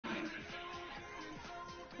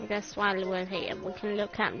I guess while we're here, we can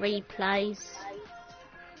look at replays.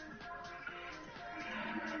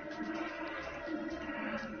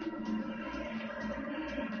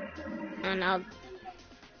 And I'll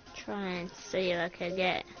try and see if I can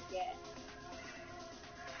get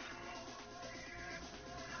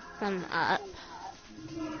them up.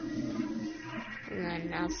 And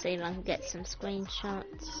then I'll see if I can get some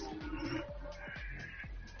screenshots.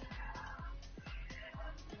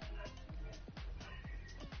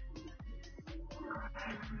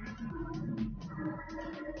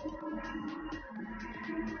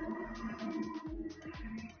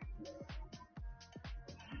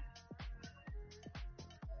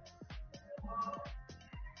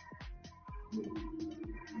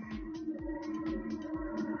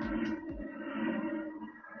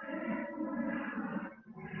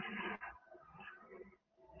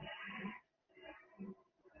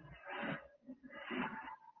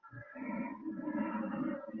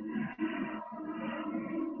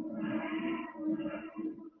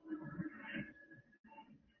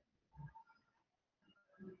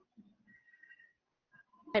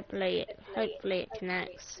 Hopefully it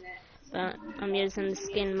connects, but I'm using the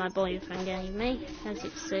skin my boyfriend gave me, as you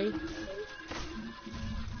can see.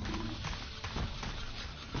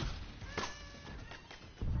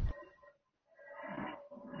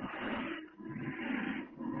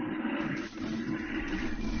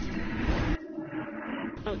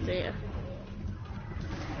 Oh dear.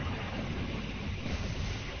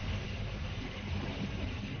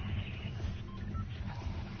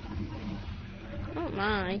 Oh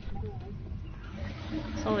my.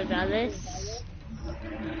 Sorry about this.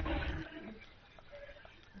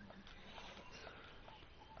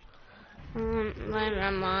 Where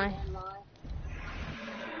am I?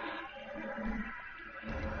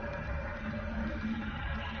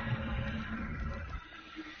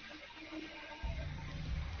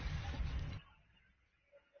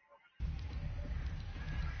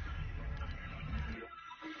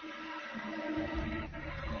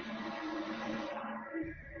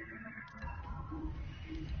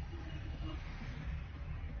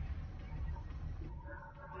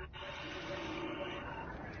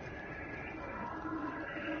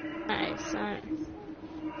 Okay, so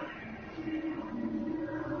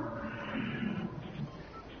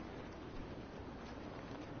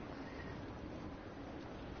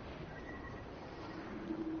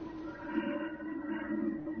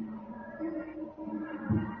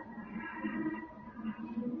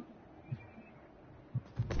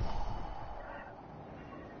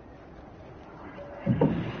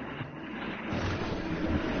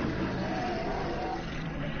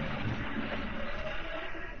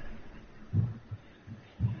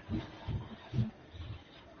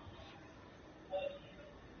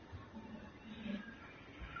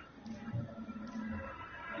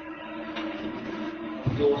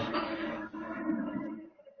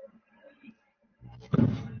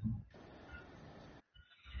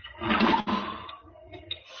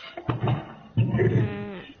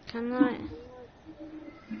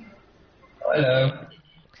Hello.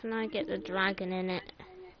 can I get the dragon in it?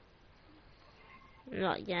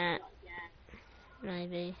 Not yet.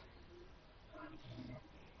 Maybe.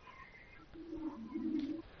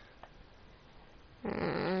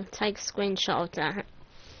 Take a screenshot of that.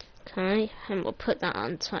 Okay, and we'll put that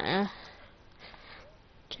on Twitter.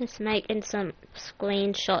 Just making some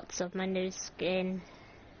screenshots of my new skin.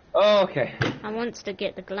 Oh, okay. I want to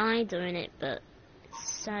get the glider in it, but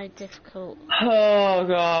it's so difficult. Oh,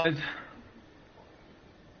 God.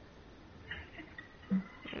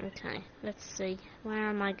 Okay, let's see. Where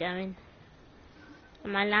am I going?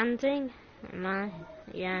 Am I landing? Am I?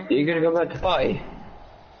 Yeah. Are you gonna go back to party?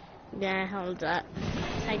 Yeah, hold up.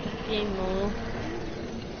 Take a few more.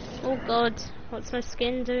 Oh God, what's my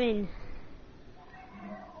skin doing?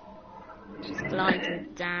 Just gliding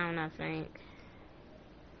down, I think.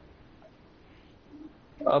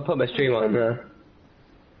 I'll put my stream on there.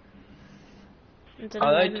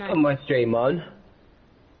 I like to put my stream on.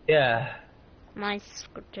 Yeah. My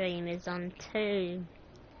stream is on too.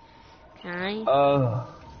 Okay. Oh.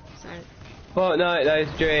 So Fortnite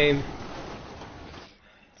live stream.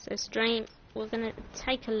 So stream, we're gonna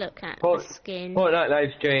take a look at the skin. Fortnite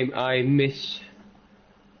live stream. I miss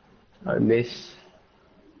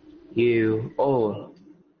you all.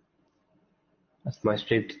 That's my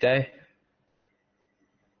stream today.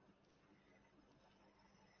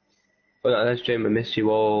 Fortnite live stream. I miss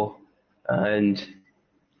you all, and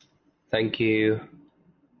thank you.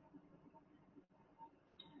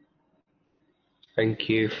 Thank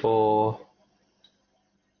you for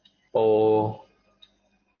all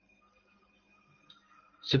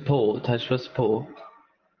support. Thanks for support.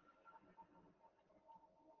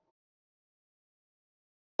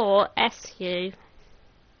 SU.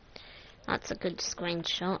 That's a good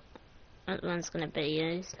screenshot. That one's gonna be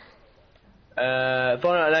used.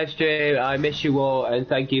 Fortnite live stream, I miss you all and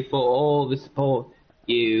thank you for all the support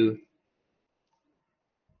you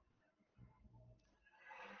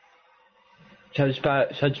should I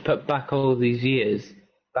just put back all these years.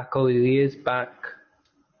 Back all these years, back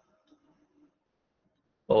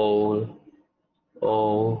all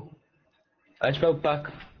I spelled back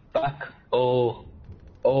all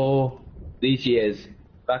these years.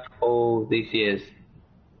 Back all these years.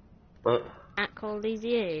 What? Back all these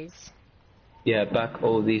years. Yeah, back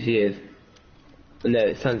all these years. No,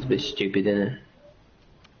 it sounds a bit stupid, doesn't it?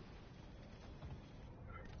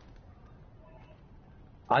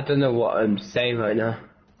 I don't know what I'm saying right now.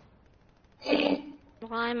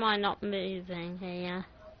 Why am I not moving here?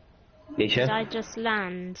 Nisha? Did I just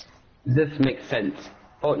land? This makes sense.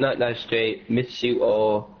 Fortnite live stream, miss you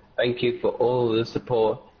all. Thank you for all the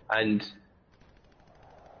support and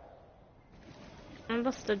I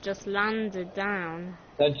must have just landed down.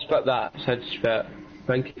 Search about that. Search about.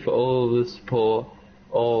 Thank you for all the support.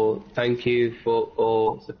 All thank you for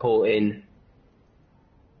all supporting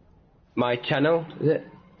my channel. Is it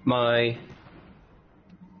my?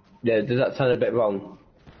 Yeah. Does that sound a bit wrong?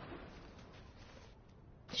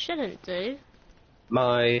 Shouldn't do.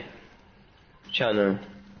 My channel.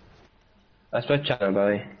 That's my channel,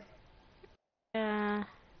 boy.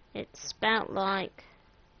 It's spelt like.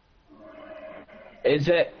 Is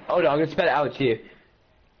it? Hold on, I'm gonna spell it out to you.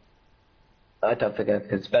 I don't think I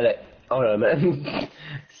can spell it. Hold on a minute.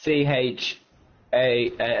 CHANEA.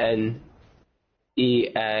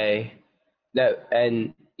 No,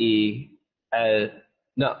 NEL.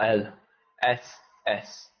 Not L.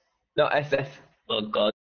 SS. Not SS. Oh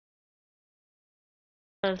god.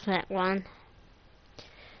 Perfect one.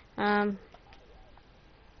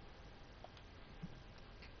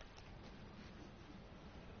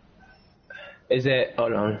 Is it?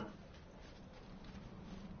 Hold on.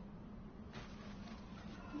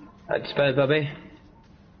 How to spell it, Bobby?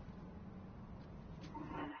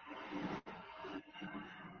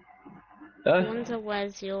 I Huh? wonder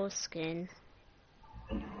where's your skin.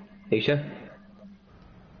 Isha?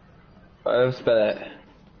 I'll spell it.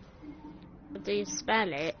 Do you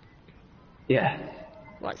spell it? Yeah.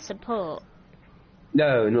 What support?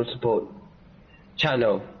 No, not support.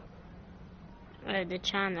 Channel. Oh, the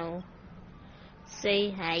channel.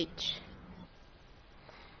 CH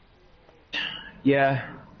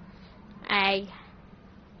Yeah. A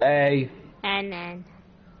A N N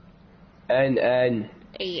N N.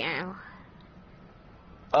 E L.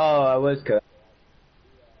 Oh, I was correct.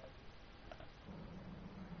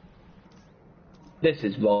 This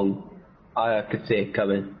is wrong. I could see it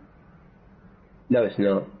coming. No, it's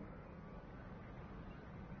not.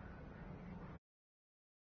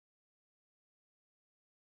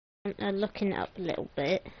 I'm looking up a little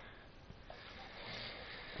bit.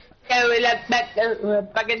 Yeah, we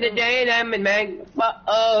look back in the day, and I'm man.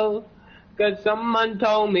 Uh-oh. Cause someone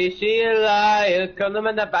told me she a liar. Come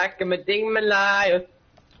in the back of my demon liar.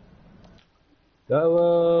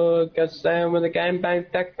 Oh, cause when the game bang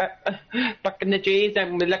back, back in the trees,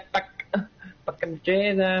 and we look back in the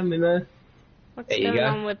trees, and we look. What's There you going go.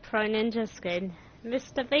 on with Pro Ninja Skin?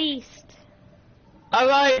 Mr. Beast!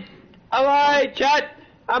 Alright, chat,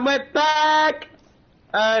 and we're back!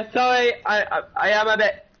 Sorry, I am a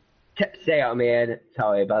bit tipsy on my head,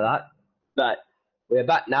 sorry about that. But, we're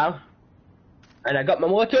back now. And I got my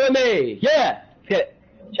water with me! Yeah! Get it.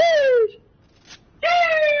 Cheers!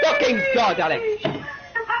 Fucking God, Alex!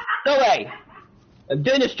 No way! I'm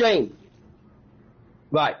doing a stream!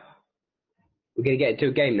 Right. We're gonna get into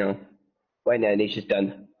a game now. Wait, no, Nisha's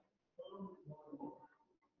done.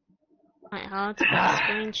 Quite hard to get a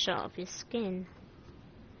screenshot of your skin.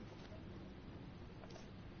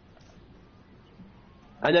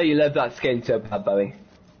 I know you love that skin so bad, Bowie.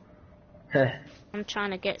 I'm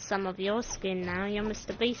trying to get some of your skin now. You're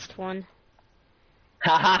Mr. Beast one.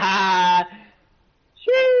 Ha ha ha!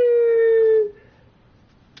 Shoo!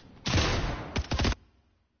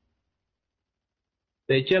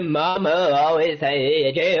 Did your mama always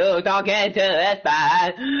say that you don't get to us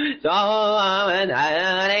bad? So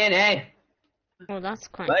Oh, that's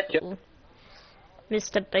quite But cool.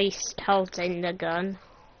 Mr. Beast holding the gun.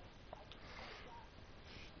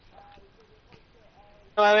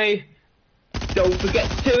 Sorry. Don't forget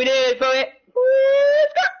to tune in for it.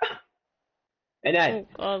 And then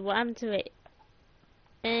Oh god, what happened to it?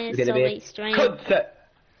 it's gonna Sorry, be a stream. concert.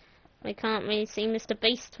 We can't really see Mr.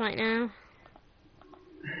 Beast right now.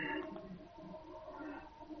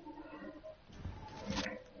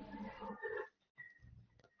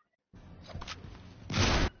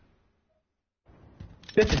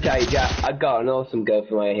 Just to tell you, Jack, I got an awesome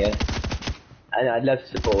girlfriend right here. And I'd love to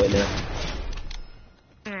support her.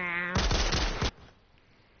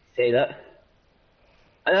 See that?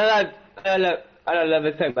 And I love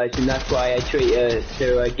her so much, and that's why I treat her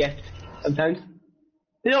to a gift sometimes.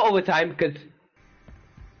 Not all the time, because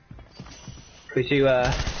you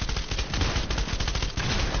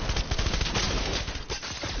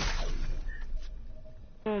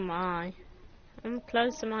Oh my. I'm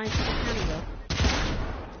close to my handle.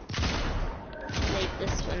 Leave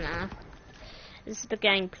this for now. This is the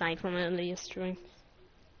gameplay from earlier stream.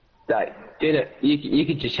 like, you know, you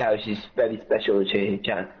could just shout she's very special and she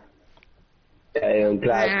can. I'm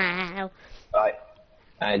glad. Wow. Right.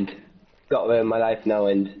 And got her in my life now,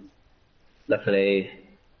 and luckily,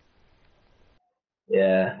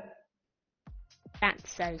 yeah.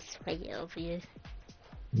 That's so sweet of you.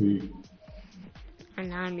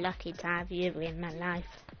 And I'm lucky to have you in my life.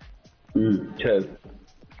 True.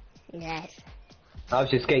 Yes.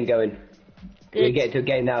 How's your skin going? Good. We get to a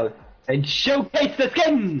game now and showcase the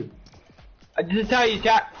skin! I just tell you,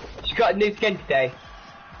 Jack, she got a new skin today.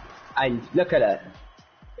 And look at her.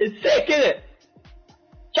 It's sick, isn't it?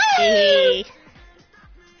 Hey.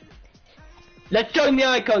 Let's join the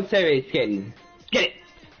Icon series skin. Get it!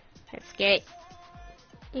 Let's get.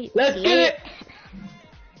 Let's get it!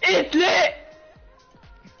 It's lit!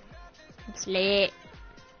 It's lit.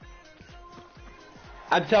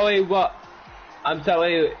 I'm sorry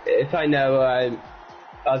if I know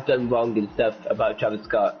I've done wrong and stuff about Travis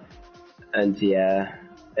Scott. And yeah,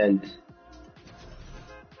 and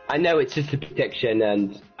I know it's just a prediction,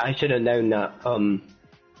 and I should have known that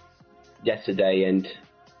yesterday and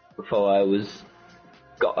before I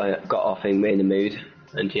got off in the mood,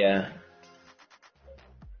 and yeah.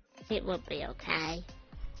 It will be okay.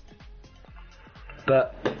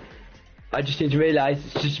 But I just need to realise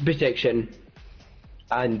it's just a prediction,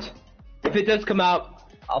 and if it does come out,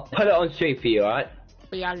 I'll put it on stream for you, alright?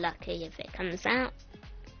 We are lucky if it comes out.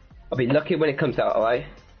 I'll be lucky when it comes out, alright?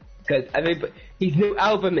 Because his new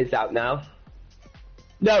album is out now.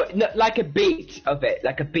 No, like a beat of it.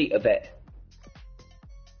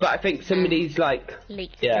 But I think somebody's like...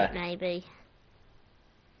 Leaked yeah. it, maybe.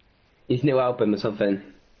 His new album or something.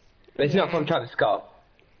 But it's not from Travis Scott.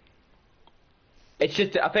 It's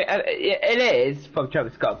just, I think, it is from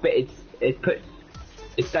Travis Scott, but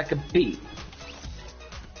it's like a beat.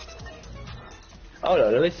 Hold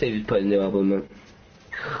on, let me see if he's put a new album on.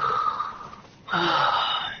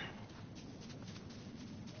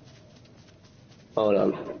 Hold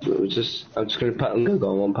on, I'm just gonna put it on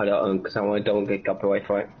Google. I won't put it on because I don't want to get copyright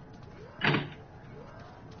for it.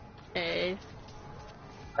 I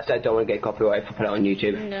said I don't want to get copyright if I put it on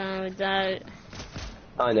YouTube. No, don't.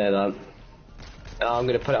 I know that. I'm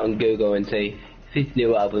gonna put it on Google and see if his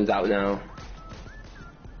new album's out now.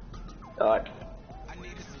 Alright.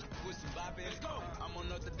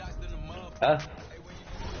 Huh?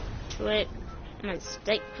 Sweet. My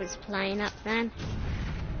stick was playing up then.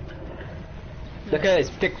 Look at his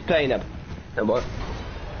stick's playing up. And what?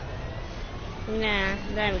 Yeah,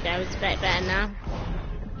 there we go. It's a bit better now.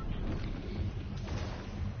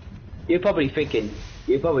 You're probably thinking,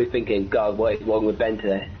 God, what is wrong with Ben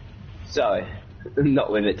today? Sorry, I'm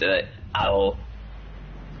not with it today at all.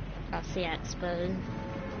 That's the expo.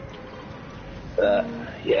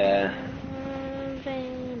 Yeah.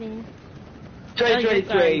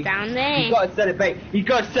 2023. Down there. You got to celebrate. You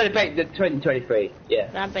got to celebrate the 2023. Yeah.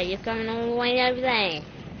 I bet you're going all the way over there.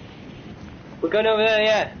 We're going over there.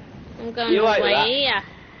 Yeah. I'm going all the way here.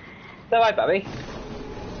 Is that right, Babby?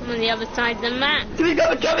 I'm on the other side of the map. Somebody's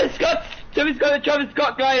got the Travis Scott. Somebody's got the Travis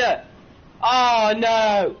Scott glider. Oh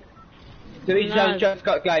no. Somebody's got the Travis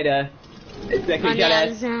Scott glider. It's making me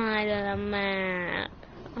jealous. On the other side of the map.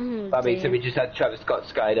 Oh, Babby, dear. somebody just had Travis Scott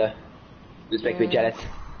glider. It's making me jealous.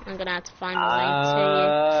 I'm gonna have to find a way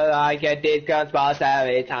I get these gunspots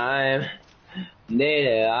every time.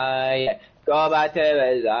 Neither I go back to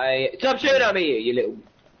as I. Stop shooting at me, you little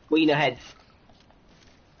wiener heads.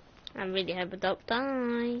 to you. I really hope I don't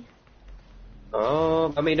die.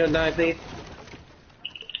 Oh, I mean, don't die, please.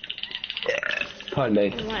 Pardon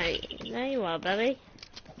me. Wait, there you are, buddy.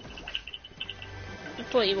 I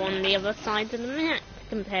thought you were on the other side of the map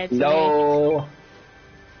compared to me. No.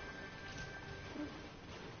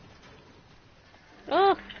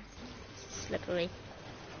 Oh, slippery.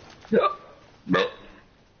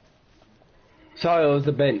 Sorry, I was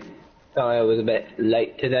a bit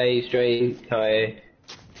late today, stream. Sorry.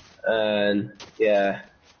 And yeah,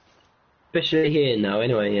 especially here now,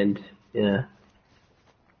 anyway. And yeah,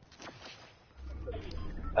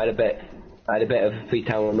 I had a bit of free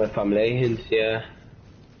time with my family, and yeah.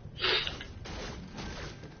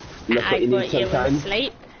 that's what I you need thought you were sometimes.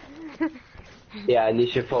 asleep. Yeah,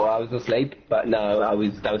 Nisha thought I was asleep, but no, I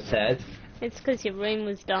was downstairs. It's because your room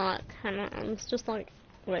was dark, and I was just like,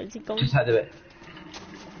 where's he gone? Just had a bit.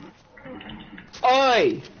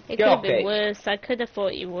 Oi! It Get could have off been it! worse. I could have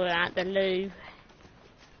thought you were at the loo.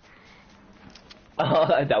 Oh,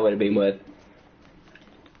 that would have been worse.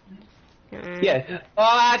 Yeah. Oh,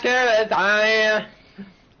 I do it, I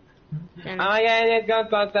ain't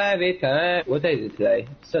got every time. What day is it today?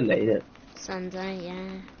 Sunday, isn't it? Sunday,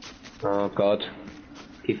 yeah. Oh God.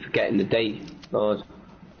 Keep forgetting the date. God.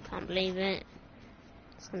 Can't believe it.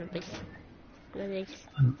 It's gonna be bloody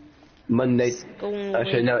Monday. school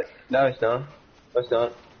Actually, week. no, no, it's not. No, it's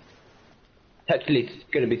not. Actually, it's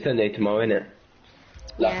going to be Sunday tomorrow, isn't it?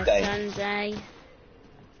 Last day. Sunday.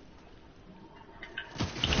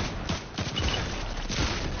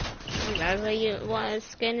 What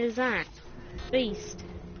skin is that? Beast.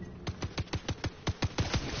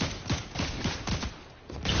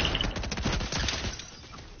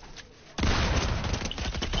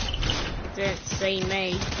 Didn't see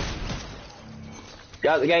me.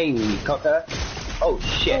 Get out the game, cocker. Oh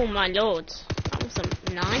shit. Oh my lord. That was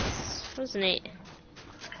nice, wasn't it?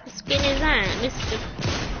 What skin is that? Is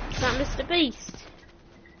that Mr. Beast?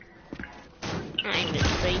 That ain't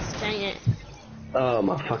Mr. Beast, ain't it? Oh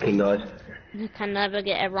my fucking God. I can never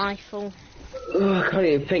get a rifle. Oh, I can't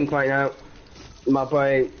even think right now. My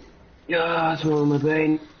brain. Yeah, it's wrong with my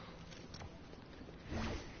brain.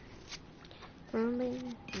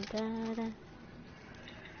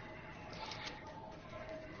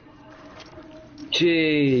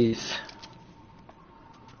 Jeez.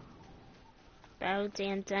 Brody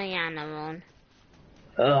and Diana on.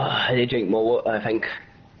 Oh, I need to drink more water, I think.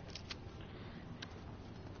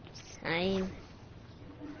 Same.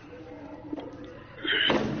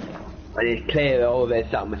 I need to clear all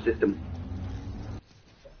this out of my system.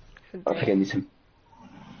 I think I need some.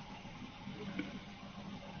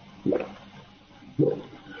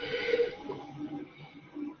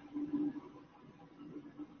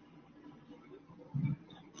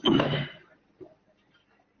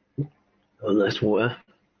 Oh, nice water.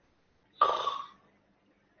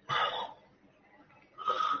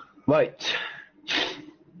 Right.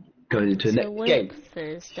 Going into the next game.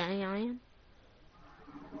 Thursday, I am.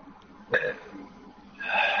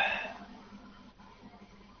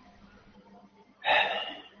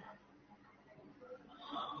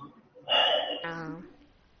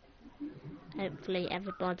 Hopefully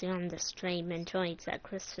everybody on the stream enjoyed their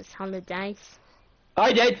Christmas holidays.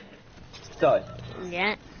 I did! Sorry.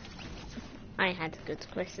 Yeah. I had good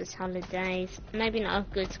Christmas holidays. Maybe not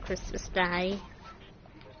a good Christmas day.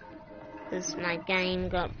 Because my game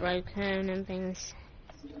got broken and things.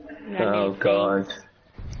 Oh God.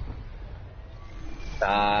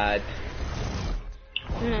 Bad.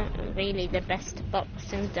 Not really the best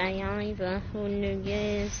Boxing Day either, or New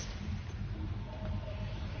Year's.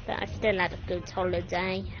 But I still had a good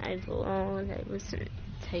holiday overall. It wasn't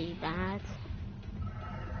too bad.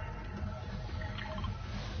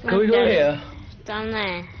 Can we go here? Down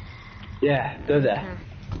there. Yeah, go there.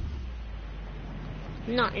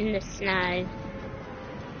 Not in the snow.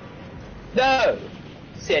 No!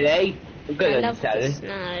 Silly. I'm good I on love the cellar. the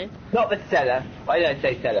snow. Not the cellar. Why did I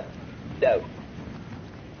say cellar? No.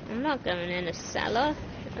 I'm not going in a cellar.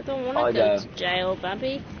 I don't want I to go know. to jail,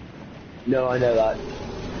 baby. No, I know that.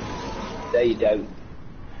 There you don't.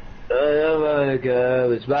 I don't wanna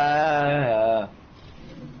go as well.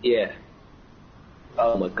 Yeah.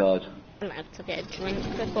 Oh my God. I'm gonna have to get a drink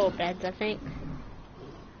before bed, I think.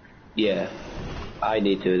 Yeah. I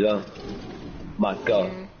need to as well. My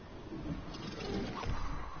God. Yeah.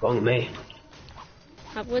 Wrong with me.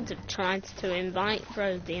 I would have tried to invite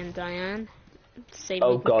Brody and Diane. See if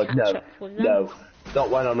Oh we God, can no. catch up with them. No. Not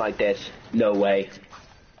when I'm like this. No way.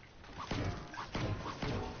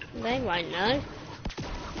 They won't know.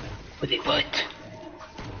 But they would.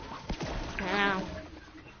 Ow.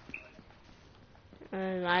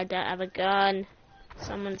 Oh, I don't have a gun.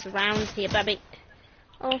 Someone's around here, baby.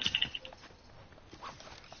 Oh.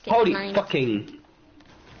 Holy fucking...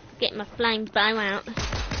 Get my flame bow out.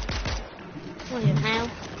 What the hell?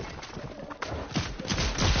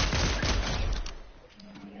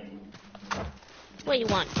 What do you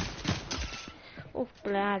want? Oh,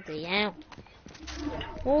 bloody hell.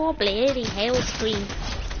 Oh, bloody hell, scream.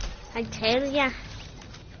 I tell ya.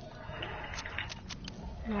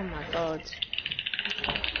 Oh my God.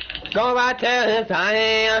 Go back to the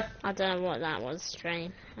time. I don't know what that was,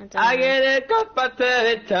 stream. I get it, go back to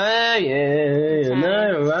the time. You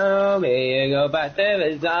know around me. Go back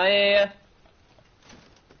to the time.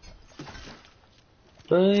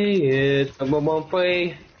 3 years, come on,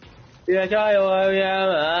 3. Yeah,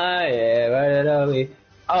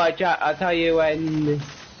 alright, Jack, I'll tell you when.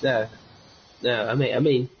 No. No, I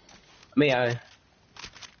mean, I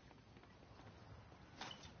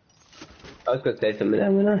was going to say something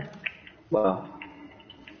there, wasn't I? Well.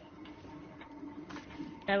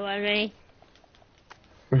 Don't worry.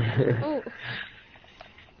 Oh.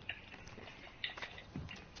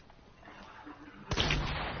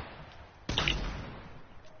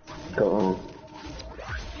 Go on.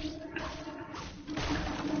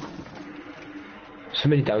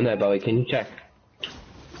 Somebody down there, Bowie, can you check?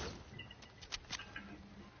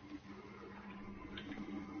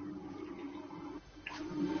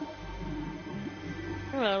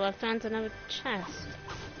 Well, I found another chest.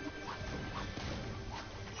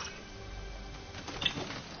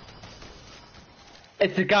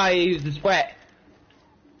 It's the guy who used the sweat.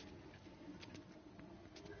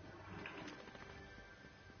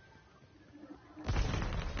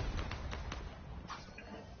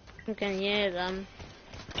 I can hear them.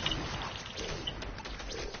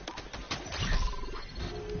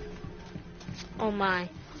 Oh my,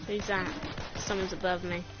 who's that? Someone's above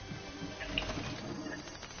me.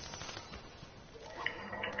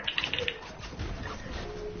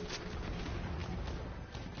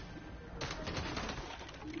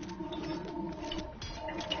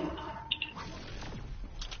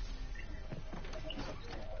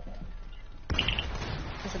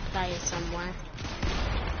 There's a player somewhere.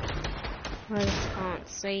 I just can't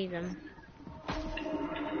see them.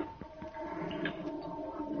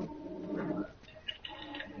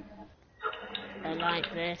 I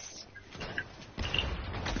like this.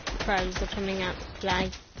 Pros are coming out to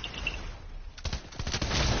play.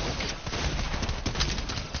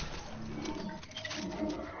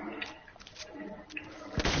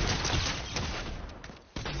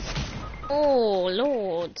 Oh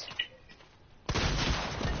Lord!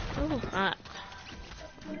 Oh,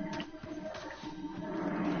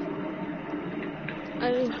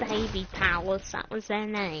 oh, baby powers, that was their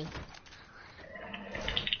name.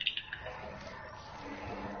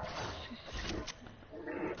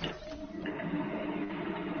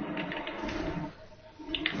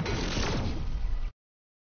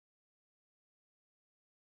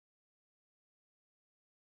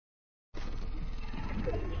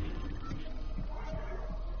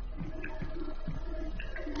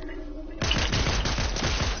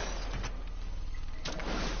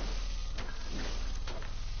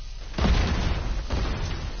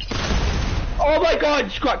 Oh my god,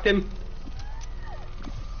 just cracked him.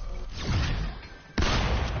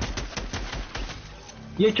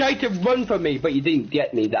 You tried to run from me, but you didn't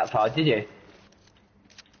get me that far, did you?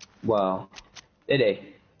 Well, did he?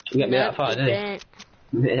 You get me that far, did he?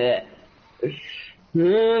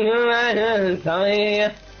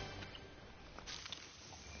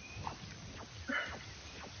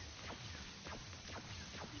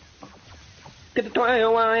 Get the toy,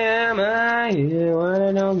 why am I here?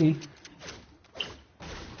 Why don't me?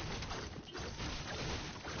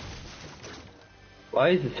 Why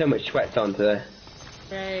is there so much sweat on today?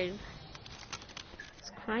 So,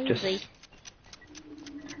 it's crazy.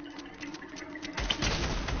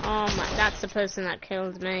 Oh my, that's the person that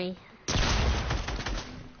killed me.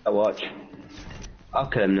 I watch. I'll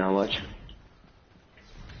kill him now, watch.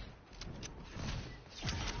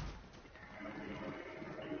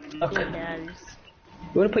 Look. He knows.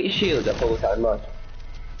 You wanna put your shield up all the time, watch?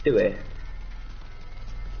 Do it.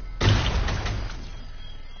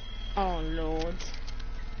 Oh Lord.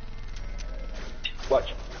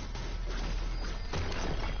 Watch.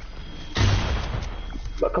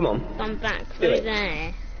 But come on. Come back through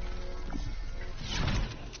there.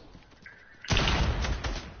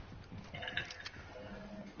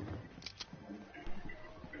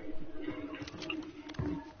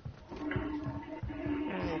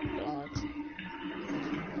 Oh God.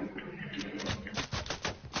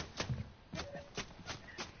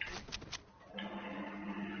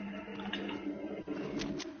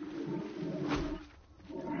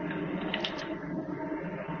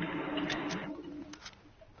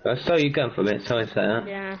 I saw you gun from it, sorry to say that.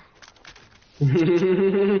 Yeah.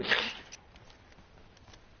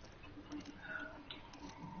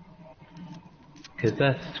 Because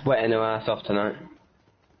they're sweating their ass off tonight.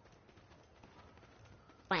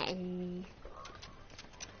 Sweating.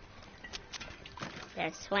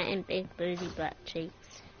 They're sweating big booty butt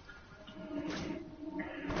cheeks.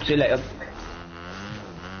 See you later.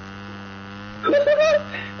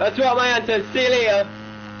 That's what my answer. See you later.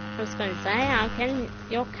 I was going to say, how can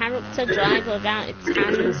your character drive without its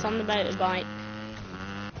hands on the motorbike?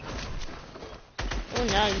 Oh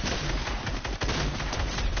no.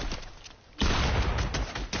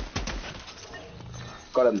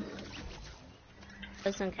 Got him.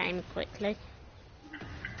 Doesn't came quickly.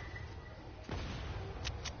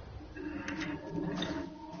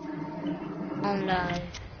 Oh no.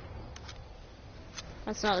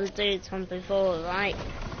 That's not the dudes from before, right?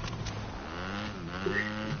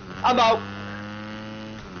 I'm out.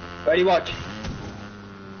 Ready, watch.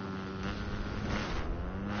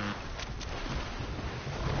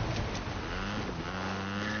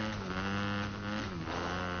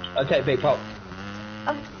 Okay, big pop.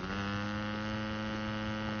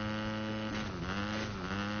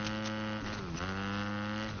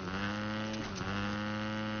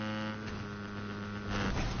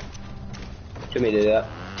 Should me do that.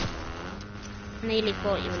 Nearly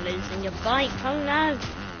thought you were losing your bike. Oh no.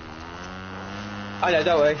 I know,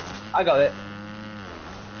 don't worry. I got it.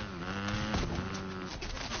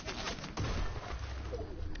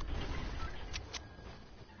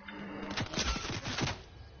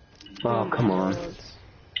 Oh, come on. God.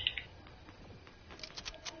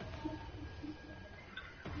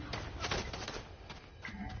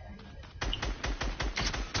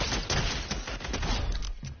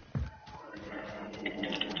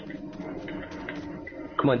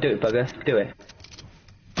 Come on, do it, bugger. Do it.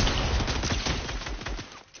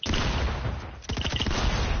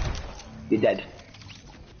 You're dead.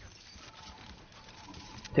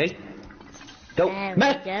 See? Don't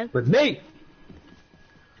mess with me!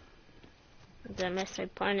 Don't mess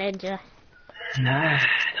with poor ninja. Nah,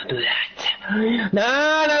 don't do that.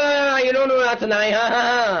 No, you don't do that tonight. Ha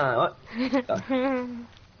ha. What?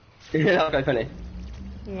 That was quite funny.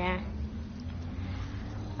 Yeah.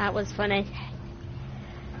 That was funny.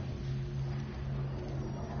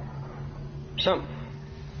 Some.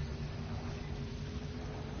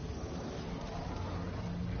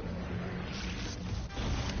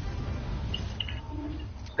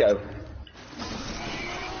 Let's go.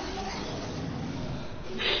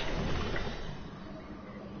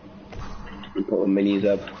 Put my minis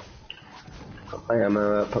up. Put my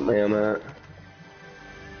ammo up, put my ammo up.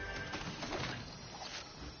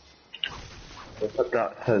 We'll put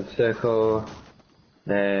that to the circle.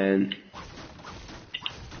 Then...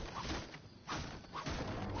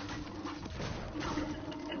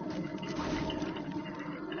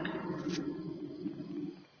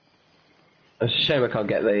 It's a shame I can't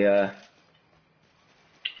get the,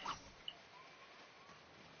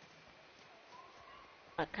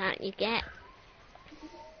 What can't you get?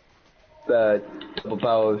 the double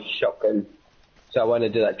barrel shotgun. So I want to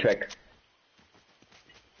do that trick.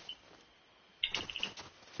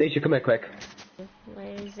 Nisha, come here quick.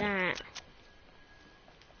 Where is that?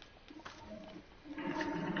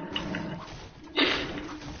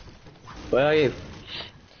 Where are you?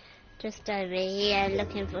 Just over here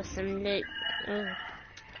looking for some loot. Oh.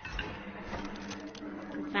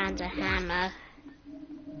 I found a hammer.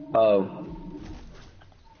 Oh.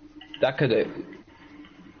 That could do.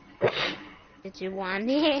 Did you want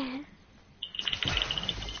it?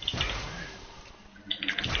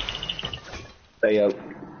 There you go.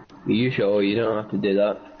 Are you sure? You don't have to do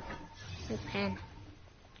that. Okay.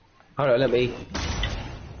 Hold on, let me...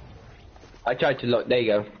 I tried to lock... There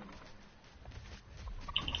you go.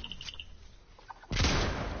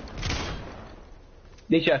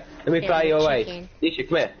 Nisha, let me fly you away. Nisha,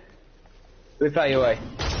 come here. Let me fly you away.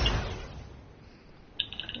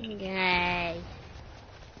 Yay.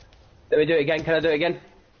 Let me do it again. Can I do it again?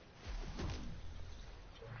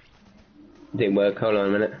 Didn't work. Hold on a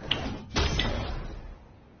minute.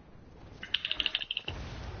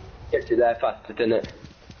 Gets you there faster, didn't it?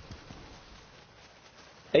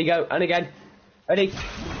 There you go. And again. Ready?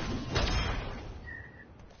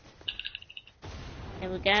 There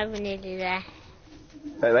we go. We're nearly there.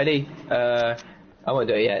 Right, ready? I won't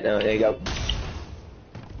do it yet. No, there you go.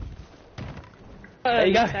 Oh, there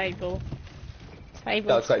you go. Table. Table's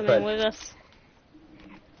That was quite coming fun. with us.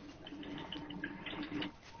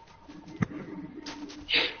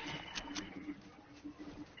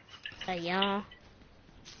 There you are.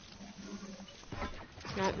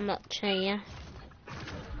 Not much here.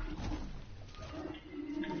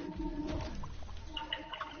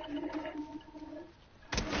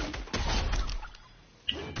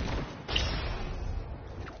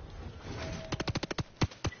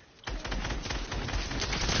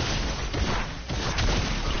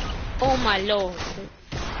 Oh my lord.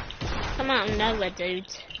 Come out of nowhere, dude.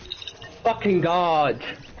 Fucking God.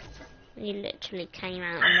 You literally came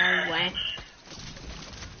out of nowhere.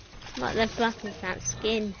 What the fuck is that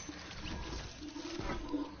skin?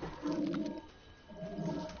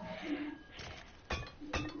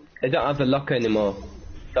 They don't have the locker anymore.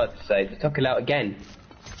 God to say, they took it out again.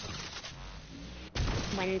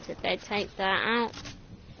 When did they take that out?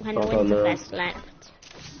 When Winterfest left.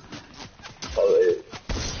 Oh,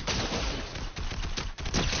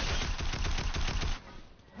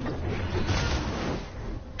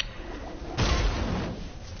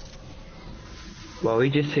 well, we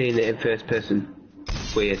just seen it in first person.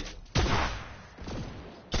 Weird.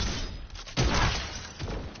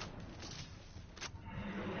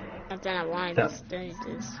 I don't know why this dude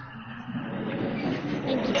is. I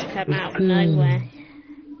think he's come out of nowhere.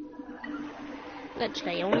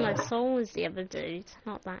 Literally, all I saw was the other dude,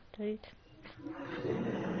 not that dude.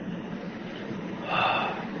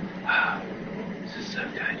 Wow, this is so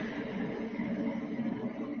good.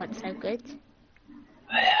 What's so good?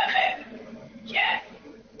 I love it. Yeah.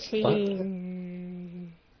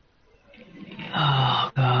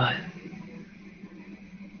 Oh god.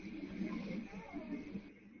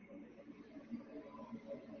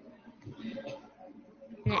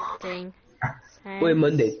 Next thing. We're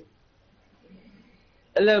Monday.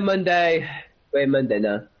 Hello, Monday. We're Monday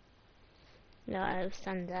now. No,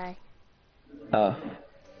 Sunday. Oh.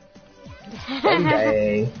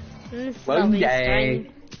 Monday.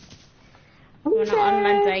 Monday. We're not on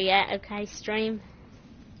Monday yet, okay, stream?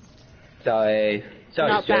 Sorry.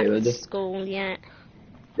 Not back Monday. to school yet.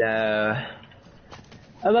 No.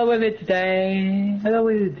 I'm not with it today. I'm not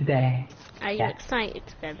with it today. Are you excited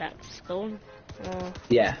to go back to school? Or...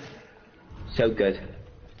 Yeah. So good.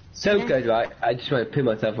 So good, right? I just want to poo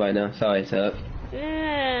myself right now. Sorry, sir.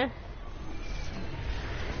 Yeah.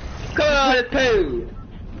 Come on, let's poo!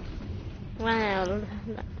 Well,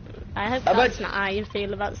 I hope that's not how you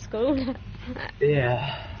feel about school.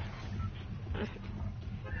 Yeah.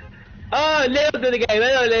 Oh, Leon's in the game.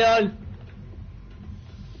 Hello, Leon.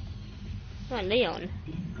 What, Leon?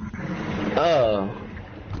 Oh.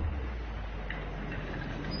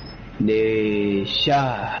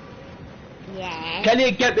 Nisha. Yeah. Can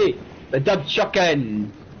you get me a dub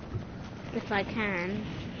shotgun? If I can.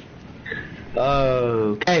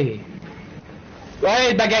 Okay.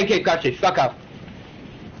 Right, my game keep crashing. Fuck off.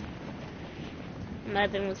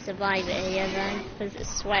 Mervyn will survive it here though, because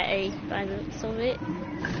it's sweaty by the looks of it.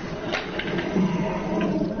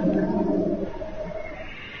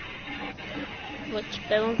 Which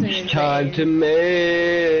building is it? It's time to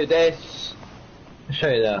move this. I'll show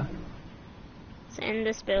you that. It's in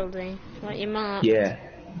this building. What you marked? Yeah.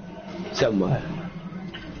 Somewhere.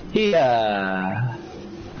 Here.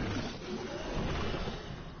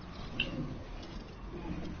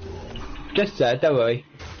 Just there, don't worry.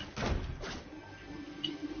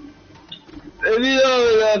 If you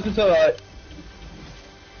know it's alright.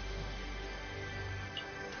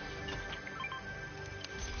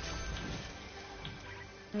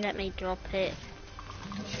 Let me drop it.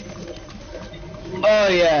 Oh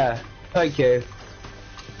yeah, thank you.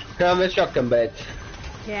 Can I have a shotgun bed?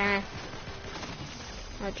 Yeah.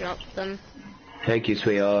 I dropped them. Thank you,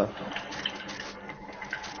 sweetheart.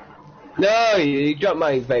 No, you dropped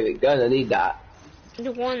my favourite gun, I need that.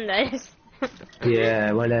 You won this. Yeah,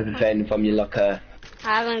 I want everything from your locker.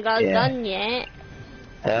 I haven't got a gun yet.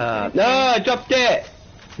 No, I dropped it!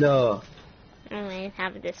 No. Anyway,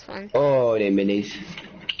 have this one. Oh, the minis.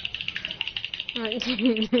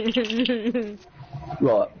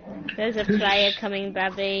 What? There's a player coming,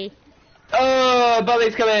 Bobby. Oh,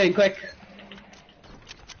 Bobby's coming, quick.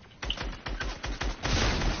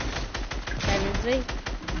 Lindsay.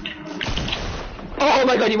 Oh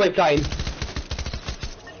my god, you went flying.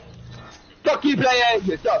 Fuck you, player!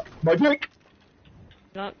 You suck. My drink!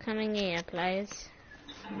 Not coming here, players.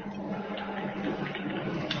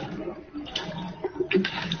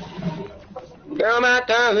 Girl, my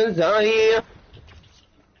diamonds are here.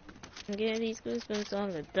 Get these goosebumps all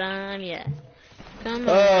the time, yeah. Come on.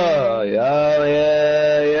 Oh,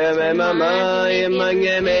 yeah, man, mama, you might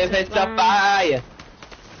get me pissed off fire.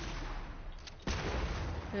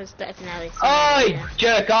 There's definitely Oi,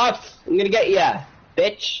 jerk offs! I'm gonna get ya,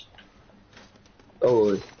 bitch.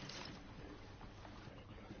 Oh. Let's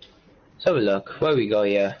have a look. Where we go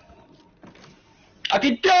here? I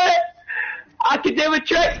can do it! I can do a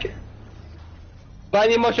trick! But I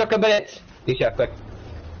need more shotgun bullets. You shot quick.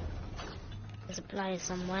 There's a player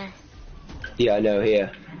somewhere. Yeah, I know,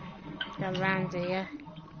 here. They're around here.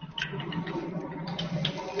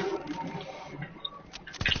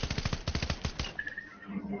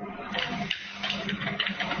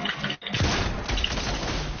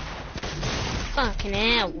 Fucking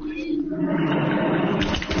hell.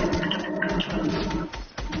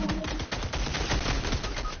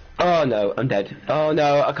 Oh no, I'm dead. Oh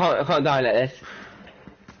no, I can't die like this.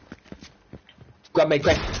 Grab me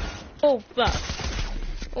quick. Oh fuck.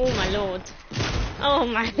 Oh my lord. Oh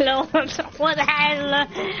my lord. What the hell?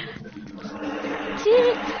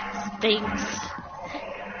 You stinks.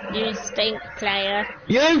 You stink, player.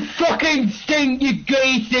 You fucking stink, you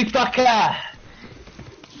greasy fucker!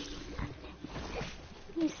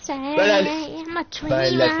 You say But I'm a dreamer. I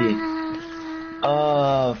love you.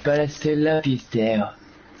 Oh, but I still love you still.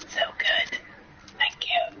 So good. Thank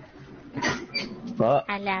you. What?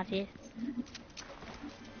 I love you.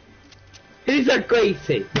 Who's so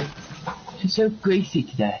greasy? She's so greasy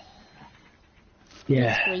today.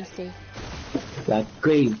 Yeah. It's greasy. That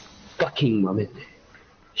green fucking woman.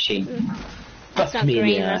 She That's fucked not me in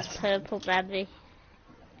green, the that's ass. purple, baby.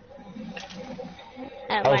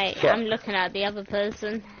 Oh, Wait, fuck. I'm looking at the other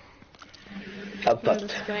person I'm on the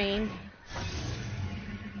fucked. screen.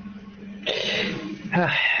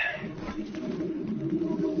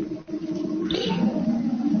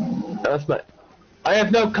 That's my... I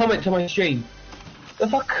have no comments on my stream. The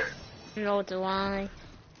fuck? Nor do I.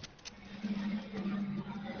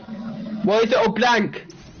 Why is it all blank?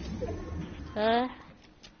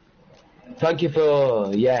 Thank you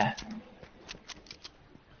for... yeah.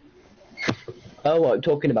 Oh, what I'm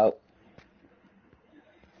talking about.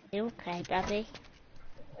 You okay, Daddy?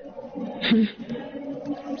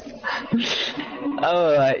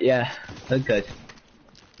 Oh, right, yeah. I'm good.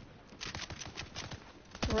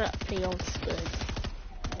 What feels good?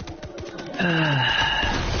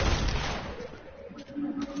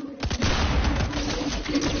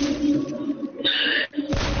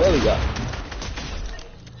 What we got?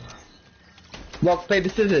 Rock, paper,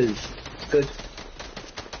 scissors. Good.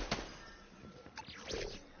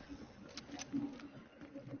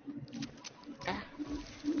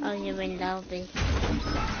 Oh, you're in lobby.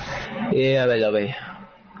 Yeah, I love it.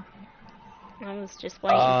 I was just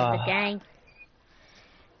waiting for the game.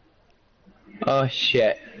 Oh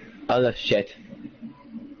shit. I love shit.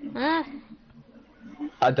 Ah,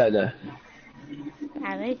 I don't know.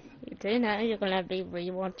 Daddy, you do know you're gonna be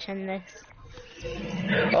rewatching this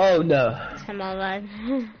Oh no. tomorrow.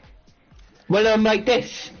 When I'm like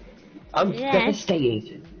this, I'm Yeah.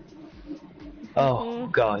 devastated. Oh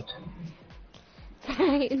god.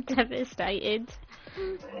 Devastated.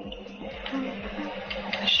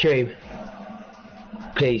 Stream.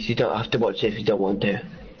 Please, you don't have to watch it if you don't want to.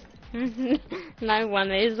 No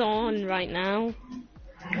one is on right now.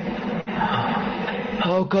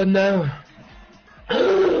 Oh god, no.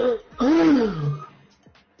 I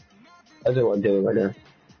don't want to do it right now.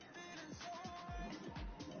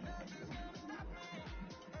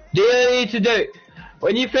 Do you need to do?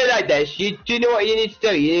 When you feel like this, do you know what you need to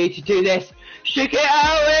do? You need to do this. Shake it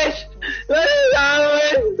out, Wish!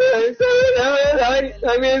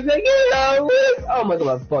 Oh my god,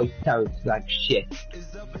 my voice sounds like shit.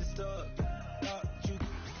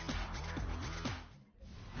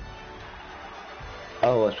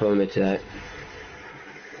 Oh, what's wrong with me today?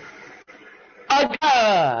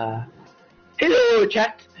 Okay! Hello,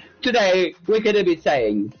 chat! Today, we're gonna be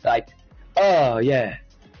saying, like, oh, yeah.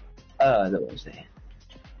 That was there.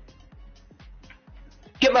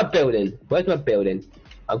 Get my building. Where's my building?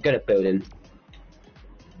 I'm good at building.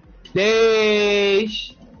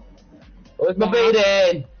 Niche! Where's my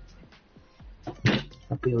building?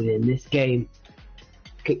 My building in this game.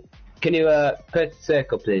 Can you press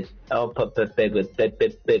circle, please? I'll put the building.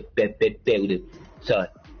 Sorry.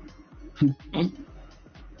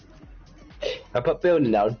 I put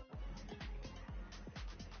building down.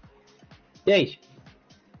 Niche.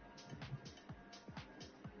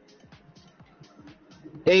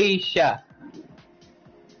 Aisha.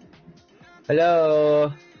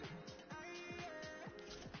 Hello.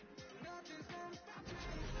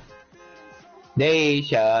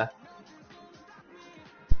 Aisha.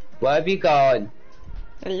 Where have you gone?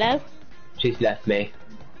 Hello? She's left me.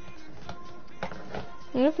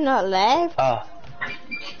 You've not left. Ah.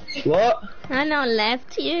 What? I not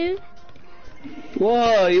left you.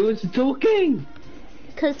 Whoa, you was talking.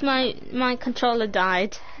 Because my controller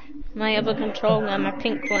died. My other controller, my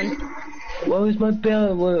pink one. What was my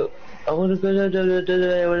bill? I want to go.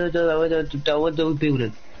 I want to do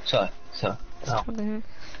building. Sorry. Oh.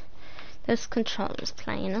 This controller's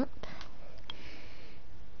playing up.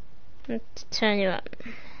 Let's turn you up.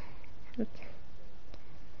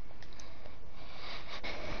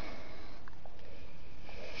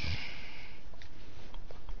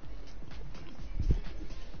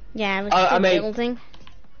 Yeah, I was still building.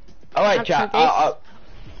 Alright, chat.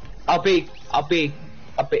 I'll be.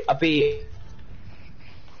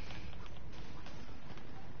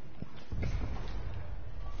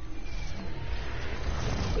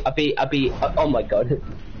 Oh my god.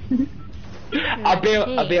 I'll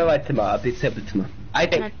be alright tomorrow. I'll be sober tomorrow. I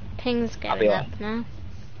think. My ping's going up now.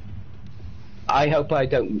 I hope I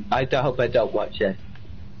don't watch it.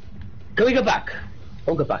 Can we go back?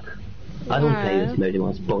 I'll go back. I don't play this mode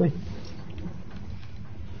anymore, it's boring.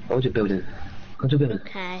 I want to build it. Go to build it.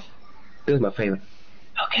 Okay. Build my favourite.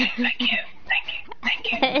 Okay, thank you.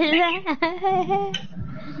 Thank you.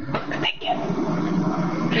 Thank you.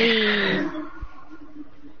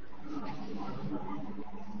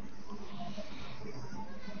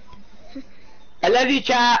 I love you,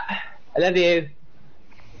 chat. I love you.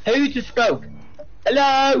 Who just spoke?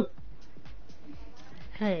 Hello.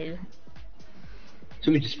 Who?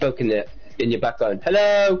 Somebody just spoke in your background.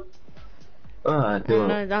 Hello. Oh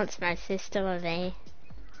no, that's my sister over there.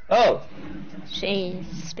 Oh. She's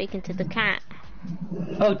speaking to the cat.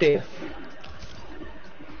 Oh dear.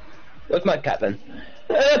 What's my cat then?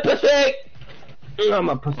 Pussy! Oh,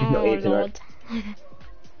 my pussy's not here tonight.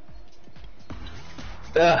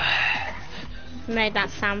 Made that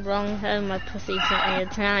sound wrong. Oh, my pussy's not here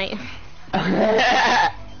tonight.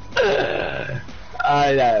 I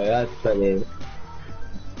know, that's funny.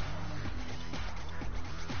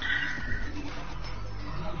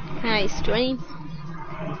 Hi, stream.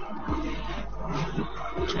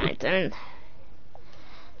 Try to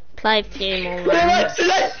play a few more rounds.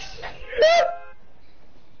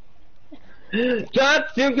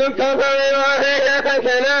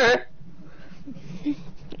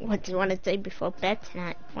 What do you want to do before bed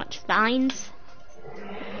tonight? Watch Vines?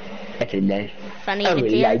 I don't know. Funny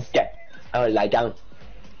videos? I will lie down.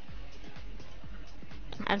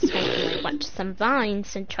 I was thinking we'd watch some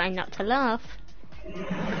Vines and try not to laugh.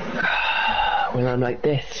 When I'm like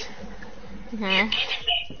this. Yeah.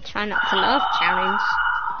 Try not to laugh challenge.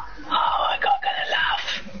 Oh, I got gonna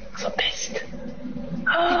laugh. I'm pissed.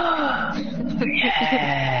 Oh,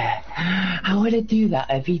 yeah. I want to do that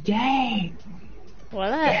every day.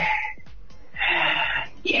 What?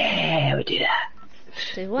 Yeah, we'll do that.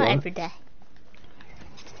 Do what every day?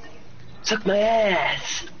 Suck my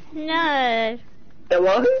ass. No. The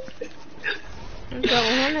what? I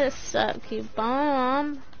don't want to suck your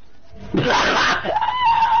bum.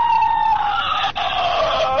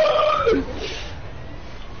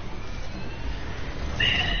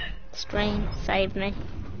 Stream, save me.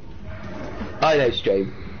 I know,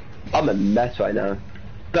 stream. I'm a mess right now.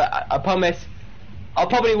 But I promise, I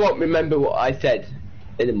probably won't remember what I said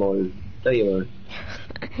in the morning. Don't you worry.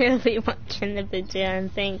 He'll be watching the video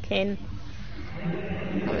and thinking,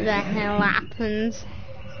 what the hell happened?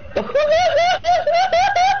 What's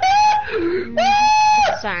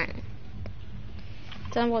that?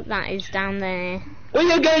 Don't know what that is down there. What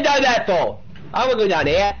are you going down there for? I won't go down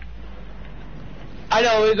here. I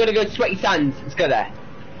know, we're gonna go to Sweaty Sands. Let's go there.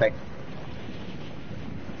 Quick.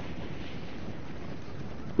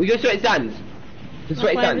 We go to Sweaty Sands. To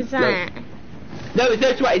Sweaty Where Sands. was that? No, there's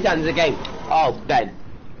no Sweaty Sands in the game. Oh, Ben.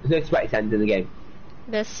 There's no Sweaty Sands in the game.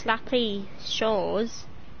 The Slappy Shores.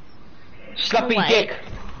 Slappy Oh, Dick.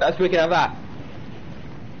 That's we can have that.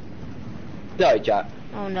 Sorry, Jack.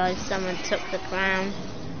 Oh no, someone took the crown.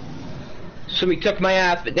 Somebody took my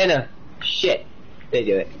ass for dinner. Shit. They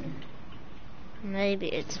do it. Maybe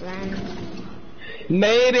it's random.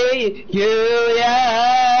 Maybe you,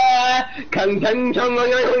 yeah.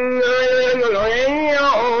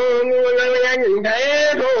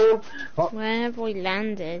 Where have we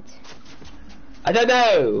landed? I don't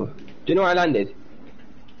know. Do you know where I landed?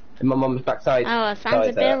 In my mum's backside. Oh, I found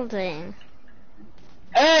a building.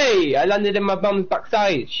 Hey! I landed in my mum's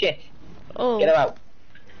backside. Shit. Oh. Get her out.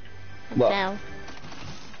 I What? fell.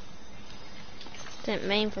 Didn't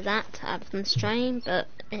mean for that to happen stream, but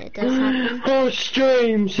it does happen. Oh,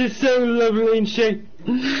 streams. It's so lovely and shit.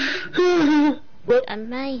 I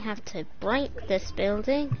may have to break this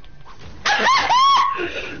building.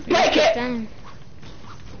 Break it! Down.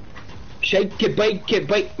 Shake it,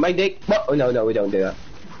 break my dick. Oh, no, we don't do that.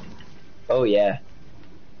 Oh, yeah.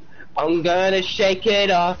 I'm gonna shake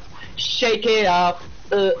it off. Shake it off.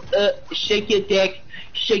 Shake your dick.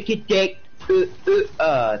 Shake your dick.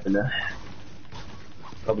 I don't know.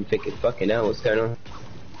 Probably thinking, fucking hell, what's going on?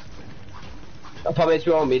 I promise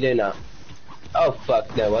we won't be doing that. Oh,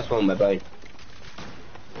 fuck, no, what's wrong with my brain?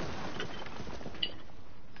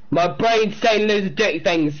 My brain's saying loads of dirty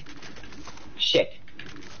things. Shit.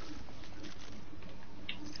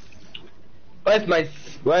 Where's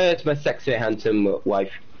my sexy, handsome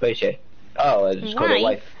wife? Where is she? Oh, I just called her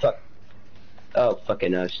wife. Fuck. Oh,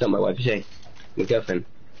 fucking no, she's not my wife, is she? My girlfriend.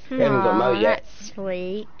 We haven't got married yet. That's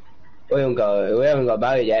sweet. We haven't got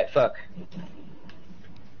married yet, fuck.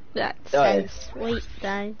 That's so sweet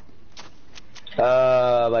though.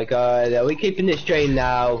 Oh my god, are we keeping this train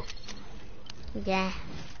now? Yeah.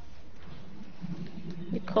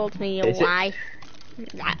 You called me your wife.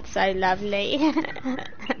 That's so lovely.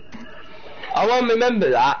 I won't remember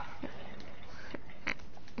that.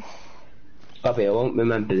 Bobby, I won't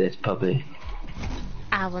remember this, Bobby.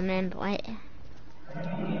 I'll remember it.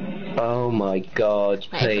 Oh my God,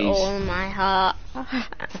 please. With all my heart.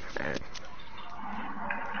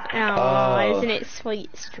 Oh, isn't it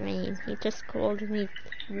sweet, Stream? He just called me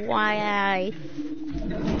wife.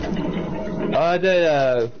 I don't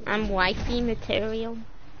know. I'm wifey material.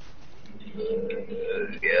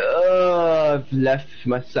 Oh, I've left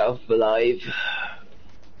myself alive.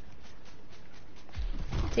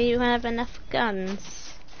 Do you have enough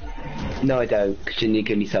guns? No, I don't. Can you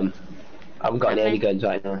give me some? I haven't got any guns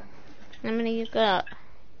right now. How many you got?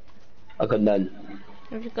 I've got none.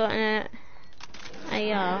 Have you got an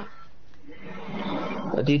AR?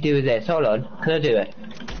 What do you do with this? Hold on. Can I do it?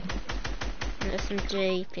 There's some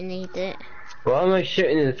G if you need it. Why am I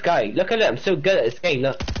shooting in the sky? Look at it. I'm so good at this game.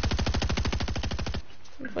 Look.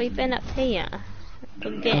 We've been up here.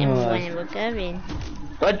 Forgetting where we're going.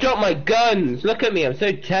 I dropped my guns. Look at me. I'm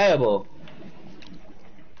so terrible.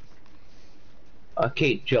 I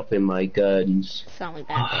keep dropping my guns. Sorry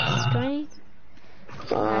about this, Stream.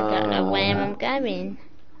 I don't know where I'm going.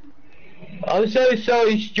 I'm so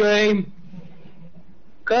sorry, Stream.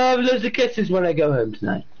 Can I have loads of kisses when I go home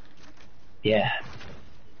tonight? Yeah.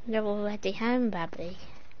 You're already home, Babby.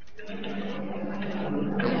 Oh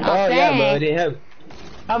yeah, I'm already home.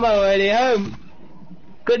 I'm already home.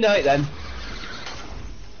 Good night then.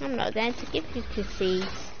 I'm not there to give you kisses.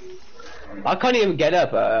 I can't even get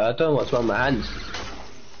up. I don't know what's wrong with my hands.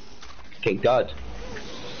 Okay, God.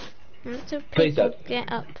 Please don't. Get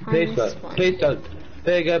up on Please this don't. one. Please don't.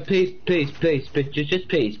 There you go. Please, please, please. Just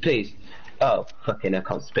please, please. Oh, fucking, I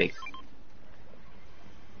can't speak.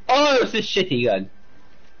 Oh, it's a shitty gun.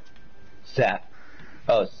 Sap.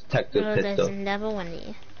 Oh, it's a tactical Oh, pistol. there's another one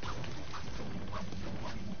here.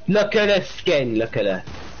 Look at her skin. Look at her.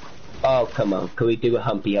 Oh, come on. Can we do a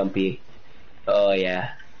humpy humpy? Oh,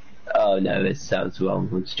 yeah. Oh, no, this sounds wrong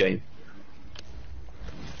on stream.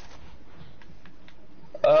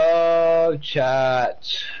 Oh, chat.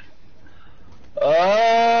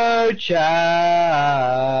 Oh, chat.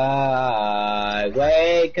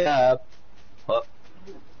 Wake up. Oh.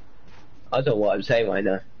 I don't know what I'm saying right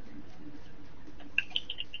now.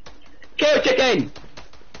 Kill chicken!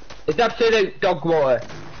 It's absolute dog water.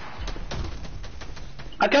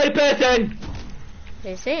 I killed a person!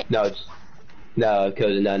 Is it? No, no, I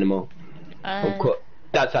killed an animal.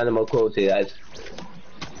 That's animal cruelty, that is.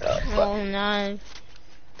 Oh no.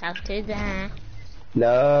 Don't do that.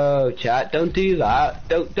 No, chat, don't do that.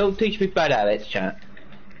 Don't teach me bad habits, chat.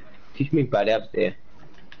 Teach me bad habits here.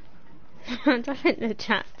 I don't think the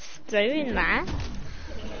chat's doing that.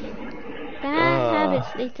 Bad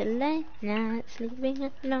habits lead to late nights,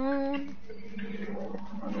 sleeping alone.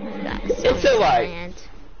 It's alright.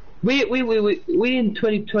 We in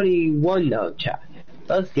 2021 now, chat.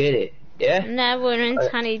 Let's get it, yeah? No, we're in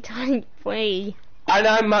 2023. And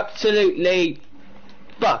I'm absolutely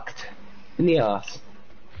fucked in the arse.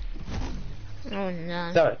 Oh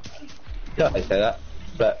no. Sorry to say that,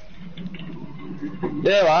 but you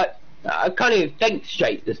know what? I can't even think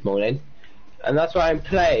straight this morning, and that's why I'm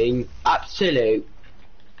playing absolute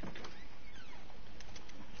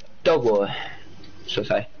dog war, should I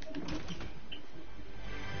say.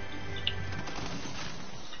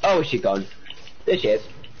 Oh, is she gone? There she is.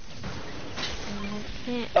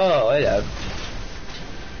 Oh, hello.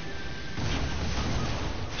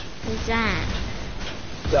 Who's that?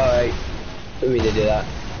 Sorry, didn't mean to do that.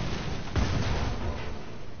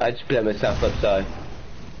 I just blew myself up, sorry.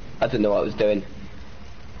 I didn't know what I was doing.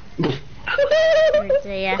 Oh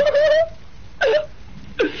dear.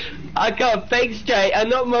 I can't think straight. I'm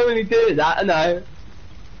not normally doing that, I know.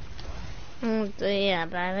 Oh dear,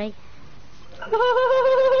 baby.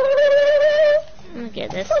 Look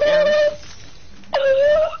at this gun.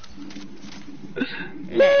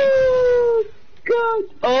 No. God.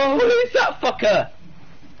 Oh, who's that fucker?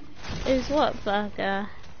 Who's what fucker?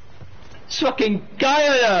 This fucking guy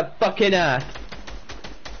on her fucking ass.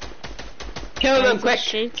 Kill them Where's quick. he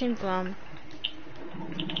shooting from?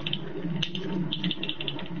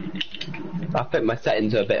 I think my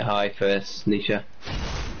settings are a bit high for this, Nisha.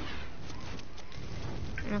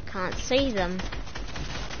 I can't see them.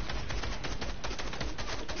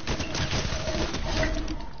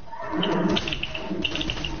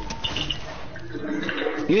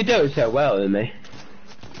 You're doing so well with me.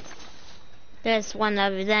 There's one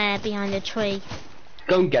over there behind the tree.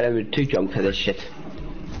 Go and get him, we're too drunk for this shit.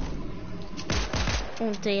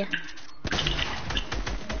 Oh dear.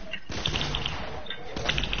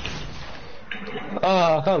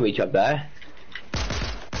 Oh, I can't reach up there.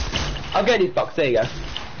 I'll get this box. There you go.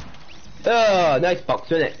 Oh, nice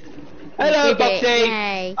box, isn't it? Hello, Boxy.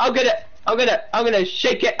 Yay. I'm gonna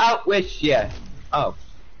shake it out with you. Oh,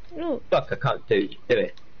 Ooh. fuck! I can't do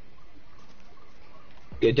it.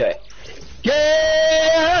 You do it. Yeah!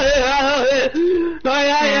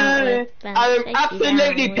 I'm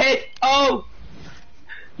absolutely pissed. Oh,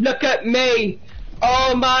 look at me.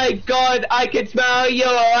 Oh my God, I can smell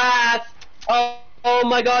your ass. Oh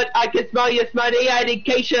my God, I can smell your smelly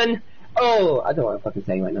education. Oh, I don't know what I'm fucking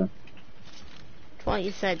saying right now. What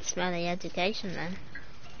you said, smelly education then.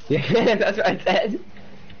 Yeah, that's what I said.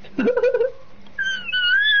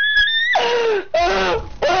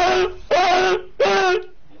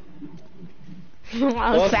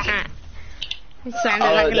 What was that? It sounded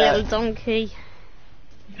like a little donkey.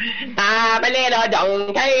 I'm a little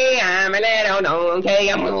donkey, I'm a little donkey.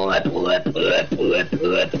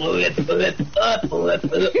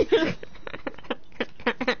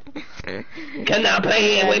 Can I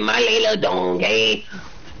play with my little donkey?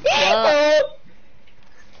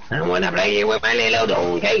 I wanna play with my little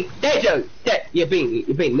donkey. There you go. You're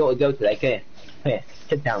being naughty dog today. Come here. Come here.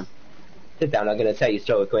 Sit down. Sit down. I'm gonna tell you a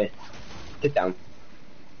story. Come here. Sit down.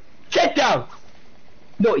 Sit down!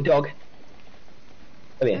 Naughty dog.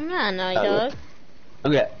 Come here. I'm not a naughty dog.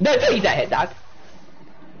 Okay. No, don't use that head, Dad.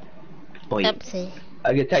 Boy. Oopsie.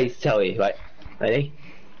 I'm gonna tell you a story, right? Ready?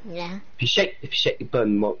 Yeah. If you shake your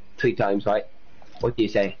bum 3 times, right? What do you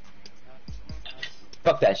say?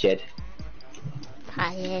 Fuck that shit.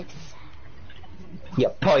 Pirates. Yeah,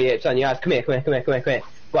 pirates on your ass. Come here.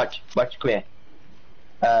 Watch, come here.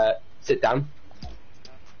 Sit down.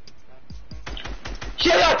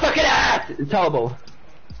 Shut your fucking ass! It's horrible.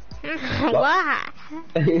 What?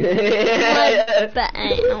 That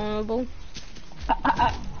ain't horrible.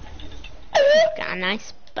 Got a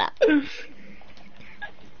nice butt.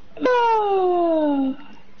 No.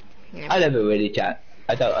 I never really chat.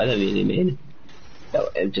 I don't really mean. No,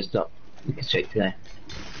 I'm just not looking straight to there.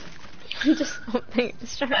 I'm just not thinking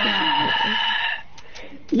straight.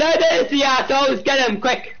 No, there's the assholes! Get him,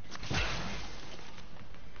 quick!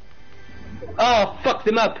 Oh, fuck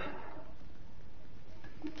them up!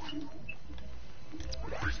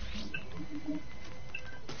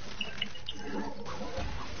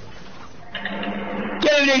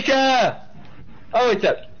 Get him, Nisha! Oh, it's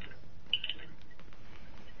up.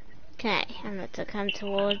 Okay, I'm going to come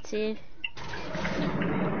towards you.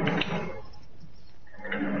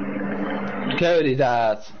 Kill his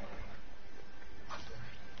ass.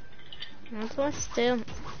 How do I still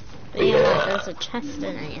feel like there's a chest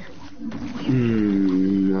in here?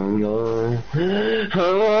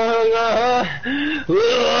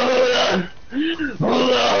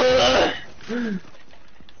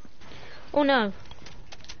 Oh no.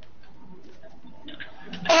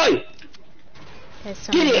 Oi! There's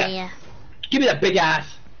someone here. Give me that big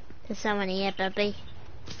ass. There's someone here, Bubby.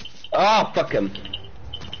 Oh, fuck him.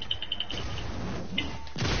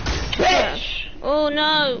 Bitch! Oh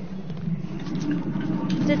no!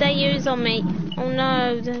 Did they use on me? Oh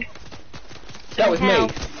no! That was me.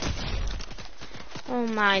 Oh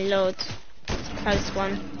my lord! It's a close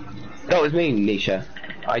one. That was me, Nisha.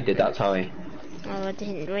 I did that, sorry. Oh, I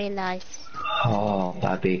didn't realise. Oh,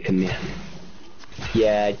 baby, come here.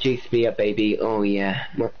 Yeah, juice me up, baby. Oh yeah.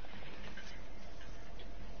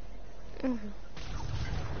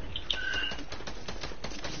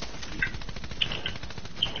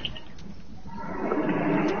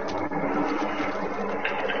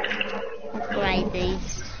 Upgrade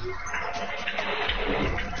these.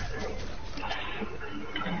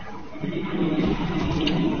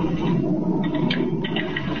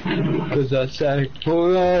 Cause I say,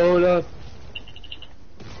 hold up.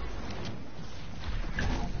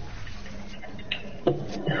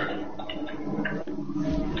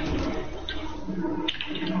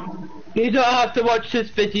 You don't have to watch this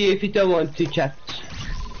video if you don't want to, chat.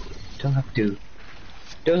 Don't have to.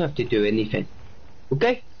 Don't have to do anything.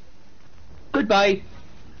 Okay? Goodbye.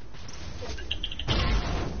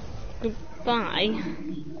 Goodbye.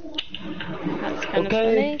 That's kind of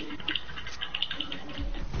Okay. funny.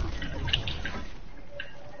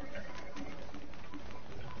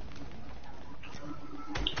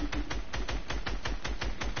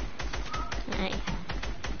 Hey.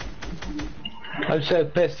 I'm so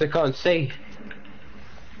pissed I can't see.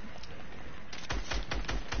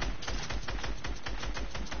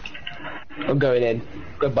 I'm going in.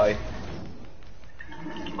 Goodbye.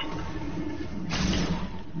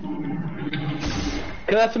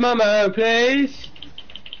 Can I have some ammo, please?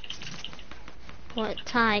 What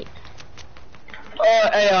type? Oh,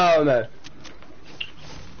 AR ammo.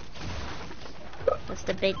 What's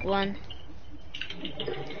the big one?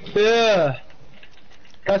 Yeah.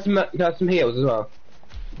 Got some heals as well.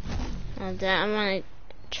 And I'm gonna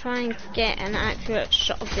trying to get an accurate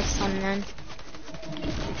shot of this one then.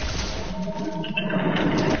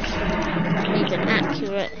 Need an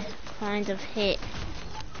accurate kind of hit.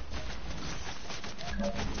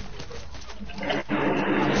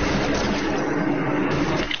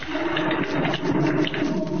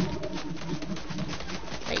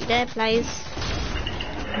 Are you there, players?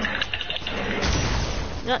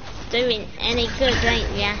 Not doing any good,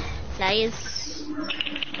 ain't ya, players?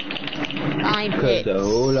 5 hits.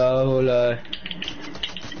 Hola.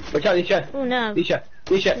 Watch out, Nisha. Oh no. Nisha,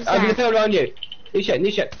 I'm gonna throw it on you.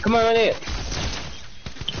 Nisha, come on here.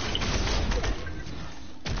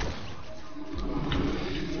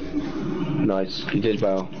 Nice, you did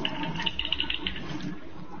well.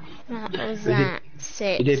 What was that?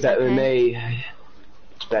 6. You did better than me.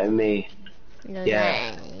 Better than me. No,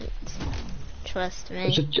 Yeah. Trust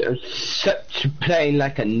me. I'm such playing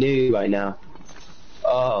like a noob right now.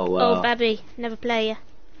 Oh wow. Oh, baby, never play ya.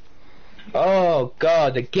 Oh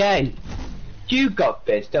god, again. You got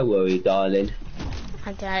this, don't worry, darling.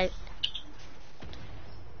 I don't.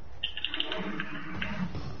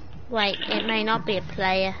 Wait, it may not be a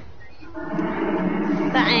player.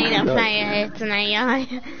 That ain't a player, it's an AI.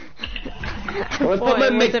 I Well, thought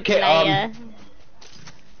put it my was a kit on. player.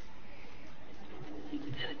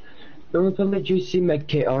 Don't put my juicy med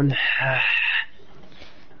kit on.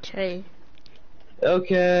 True.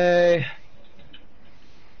 Okay.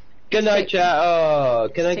 Good night, chat. Oh,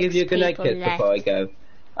 can I give you a good night kiss left. before I go?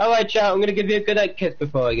 Alright, chat, I'm gonna give you a good night kiss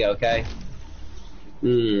before I go, okay?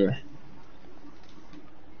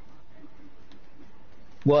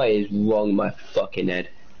 What is wrong with my fucking head?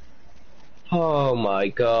 Oh my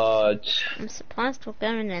god. I'm surprised we're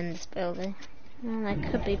going in this building. Well, there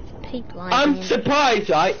could be people I'm surprised,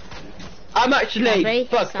 right? I'm actually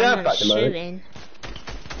fucked up at the moment. Shooting.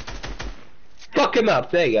 Fuck him up,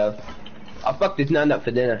 there you go. I fucked his nan up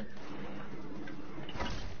for dinner.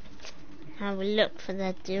 I will look for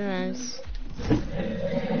their duos.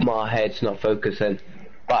 My head's not focusing,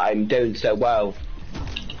 but I'm doing so well.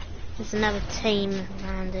 There's another team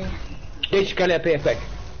around here. Just get up here quick.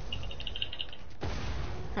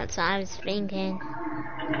 That's what I was thinking.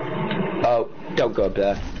 Oh, don't go up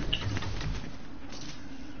there.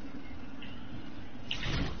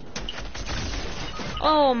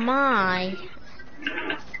 Oh my!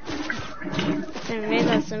 Didn't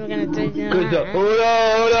realise they were gonna do Good that.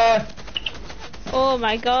 Hola. Oh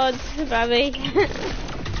my god, Babby.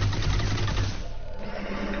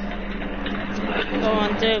 Go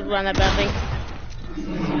on, do it, runner, Babby.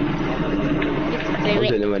 I'm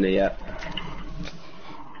doing the runner, yeah.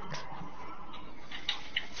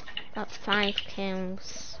 Got 5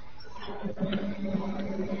 kills.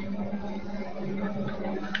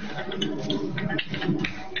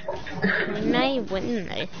 We may win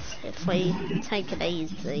this if we take it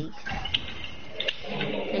easy.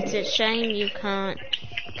 It's a shame you can't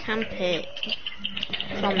camp it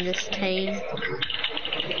from this team.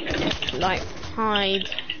 Like, hide.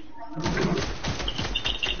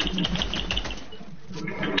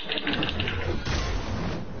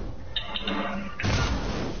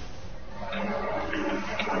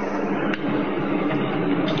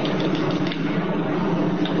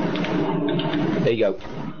 There you go.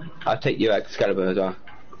 I'll take your Excalibur as well.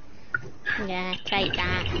 Yeah, take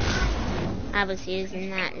that. I was using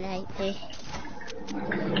that lately.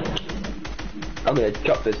 I'm gonna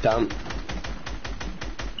drop this down.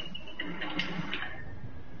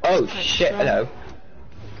 Oh shit, hello.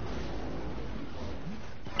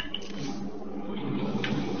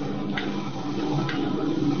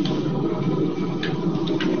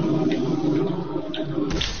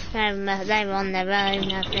 They're on their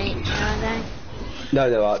own, I think, are they? No,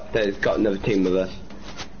 they're not. They've got another team with us.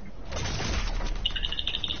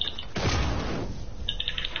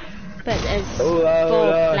 But there's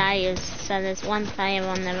 4 players, so there's 1 player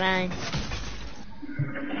on their own.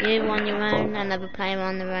 You on your own, another player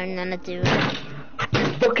on their own, and a duo.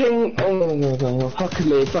 Fucking, oh,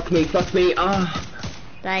 fuck me, ah.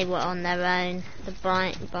 They were on their own, the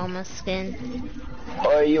bright bomber skin.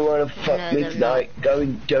 Oh, you wanna fuck No, me they're tonight? Go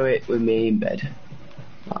and do it with me in bed.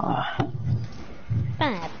 Ah.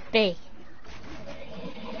 Babby.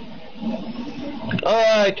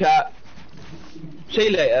 Alright, chat. See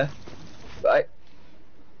you later. Right.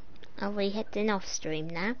 Are we heading off stream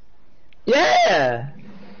now? Yeah!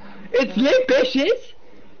 It's lit, bitches!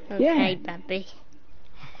 Okay, Yeah. Babby.